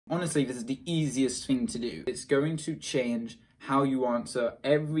Honestly, this is the easiest thing to do. It's going to change how you answer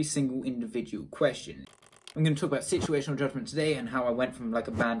every single individual question. I'm going to talk about situational judgment today and how I went from like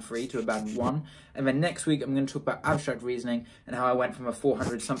a band 3 to a band 1. And then next week, I'm going to talk about abstract reasoning and how I went from a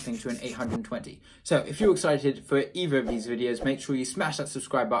 400 something to an 820. So if you're excited for either of these videos, make sure you smash that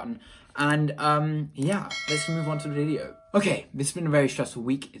subscribe button. And yeah, let's move on to the video. Okay, this has been a very stressful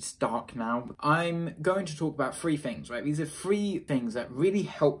week. It's dark now. I'm going to talk about 3 things, right? These are 3 things that really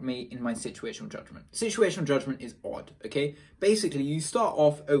help me in my situational judgment. Situational judgment is odd, okay? Basically, you start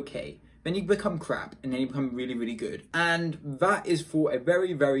off okay. Then you become crap, and then you become really, really good. And that is for a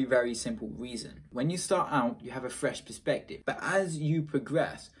very, very, very simple reason. When you start out, you have a fresh perspective. But as you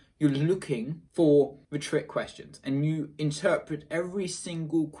progress, you're looking for the trick questions. And you interpret every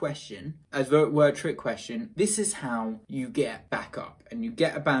single question as though it were a trick question. This is how you get back up. And you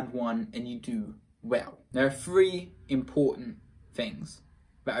get a band 1, and you do well. There are 3 important things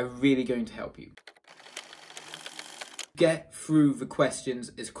that are really going to help you. Get through the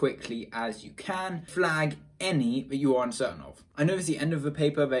questions as quickly as you can. Flag any that you are uncertain of. I know it's the end of the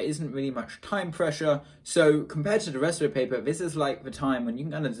paper, there isn't really much time pressure, so compared to the rest of the paper, this is like the time when you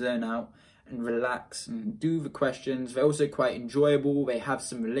can kind of zone out and relax and do the questions. They're also quite enjoyable, they have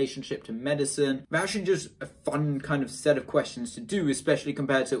some relationship to medicine. They're actually just a fun kind of set of questions to do, especially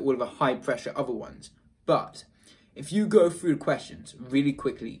compared to all of the high pressure other ones. But if you go through the questions really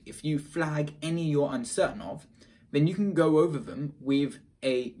quickly, if you flag any you're uncertain of, then you can go over them with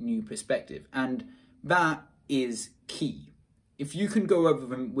a new perspective. And that is key. If you can go over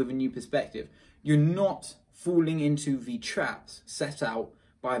them with a new perspective, you're not falling into the traps set out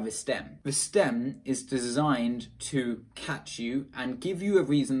by the STEM. The STEM is designed to catch you and give you a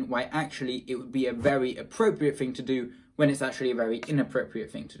reason why actually it would be a very appropriate thing to do when it's actually a very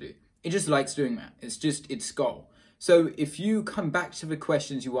inappropriate thing to do. It just likes doing that. It's just its goal. So if you come back to the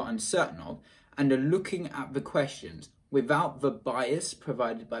questions you are uncertain of, and are looking at the questions without the bias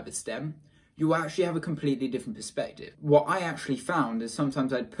provided by the STEM, you actually have a completely different perspective. What I actually found is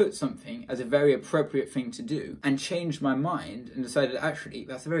sometimes I'd put something as a very appropriate thing to do and changed my mind and decided actually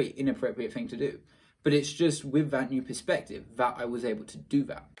that's a very inappropriate thing to do. But it's just with that new perspective that I was able to do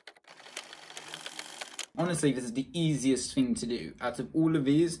that. Honestly, this is the easiest thing to do. Out of all of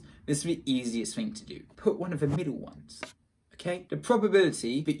these, this is the easiest thing to do. Put one of the middle ones. Okay, the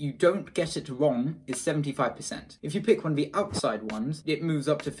probability that you don't get it wrong is 75%. If you pick one of the outside ones, it moves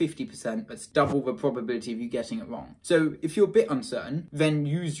up to 50%. That's double the probability of you getting it wrong. So if you're a bit uncertain, then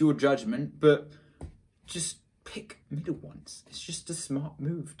use your judgment, but just pick middle ones. It's just a smart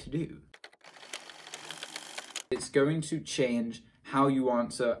move to do. It's going to change how you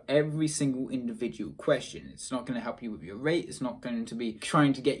answer every single individual question. It's not going to help you with your rate. It's not going to be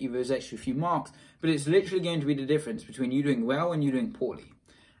trying to get you those extra few marks, but it's literally going to be the difference between you doing well and you doing poorly.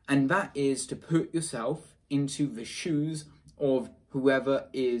 And that is to put yourself into the shoes of whoever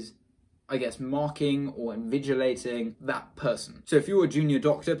is, I guess, marking or invigilating that person. So if you're a junior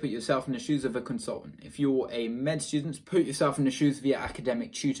doctor, put yourself in the shoes of a consultant. If you're a med student, put yourself in the shoes of your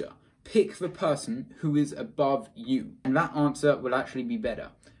academic tutor. Pick the person who is above you, and that answer will actually be better.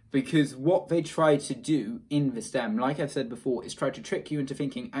 Because what they try to do in the STEM, like I've said before, is try to trick you into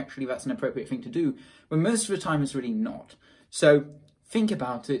thinking actually that's an appropriate thing to do, when most of the time it's really not. So think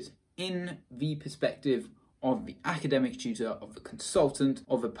about it in the perspective of the academic tutor, of the consultant,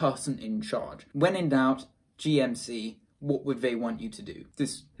 of the person in charge. When in doubt, GMC, what would they want you to do?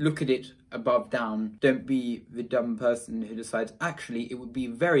 Just look at it above down. Don't be the dumb person who decides, actually, it would be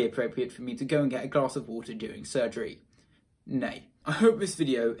very appropriate for me to go and get a glass of water during surgery. Nay. I hope this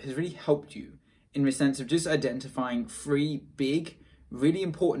video has really helped you in the sense of just identifying 3 big, really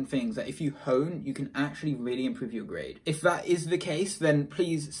important things that if you hone, you can actually really improve your grade. If that is the case, then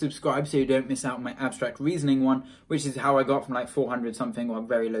please subscribe so you don't miss out on my abstract reasoning one, which is how I got from like 400 something or a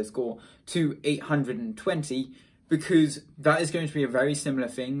very low score to 820. Because that is going to be a very similar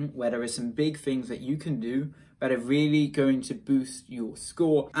thing where there are some big things that you can do that are really going to boost your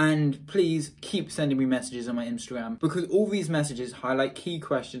score. And please keep sending me messages on my Instagram, because all these messages highlight key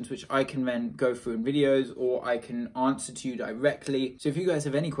questions which I can then go through in videos or I can answer to you directly. So if you guys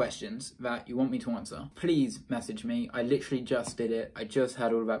have any questions that you want me to answer, please message me. I literally just did it. I just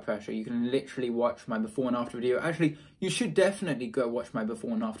had all of that pressure. You can literally watch my before and after video. Actually, you should definitely go watch my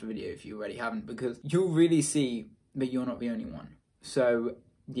before and after video if you already haven't, because you'll really see that you're not the only one. So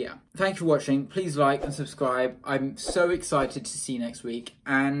yeah, thank you for watching. Please like and subscribe. I'm so excited to see you next week,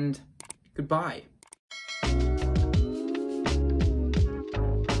 and goodbye.